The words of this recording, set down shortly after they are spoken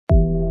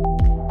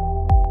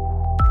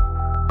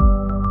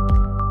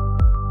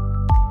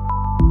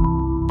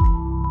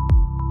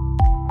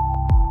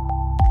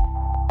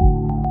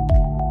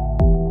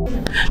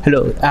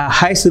Hello.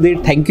 Hi,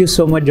 Sudhir. Thank you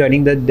so much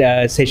joining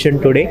the session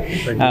today.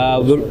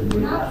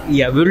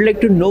 We would like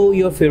to know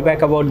your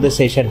feedback about the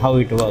session, how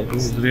it works. It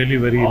was really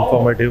very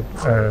informative,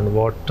 and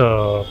what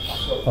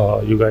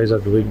you guys are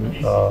doing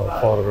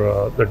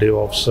for the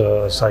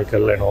DevOps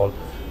cycle and all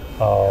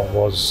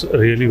was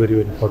really very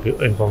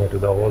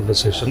informative. Both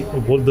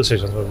the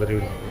sessions were very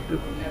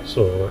informative.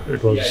 So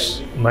it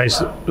was nice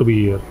to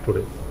be here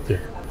today. Yeah.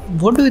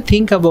 What do you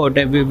think about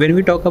when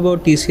we talk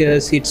about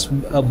TCS? It's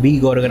a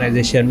big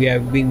organization. We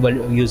have been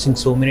using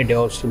so many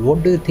DevOps tools.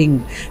 What do you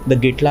think the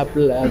Gitlab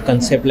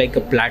concept, like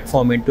a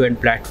platform, end-to-end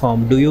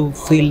platform? Do you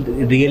feel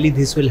really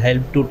this will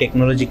help to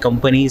technology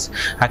companies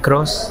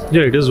across?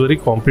 Yeah, it is very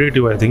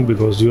competitive, I think,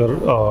 because you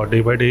are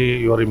day by day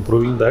you are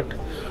improving that.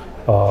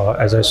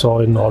 As I saw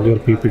in all your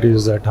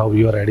PPTs, that how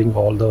you are adding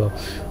all the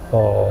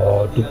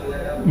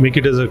to make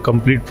it as a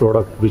complete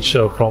product, which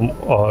from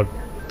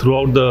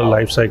throughout the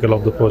life cycle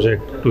of the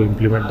project to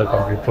implement the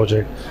complete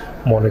project,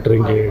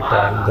 monitoring it,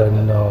 and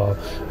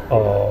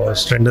then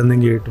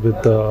strengthening it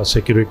with the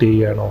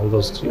security and all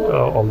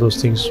those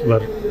things.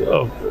 Where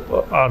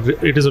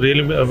it is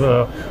really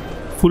a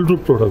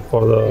foolproof product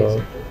for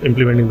the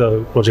implementing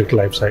the project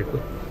life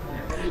cycle.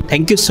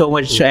 Thank you so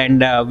much,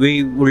 and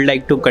we would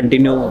like to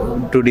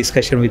continue to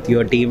discussion with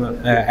your team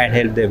and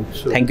help them.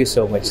 Sure. Thank you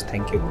so much.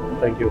 Thank you.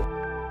 Thank you.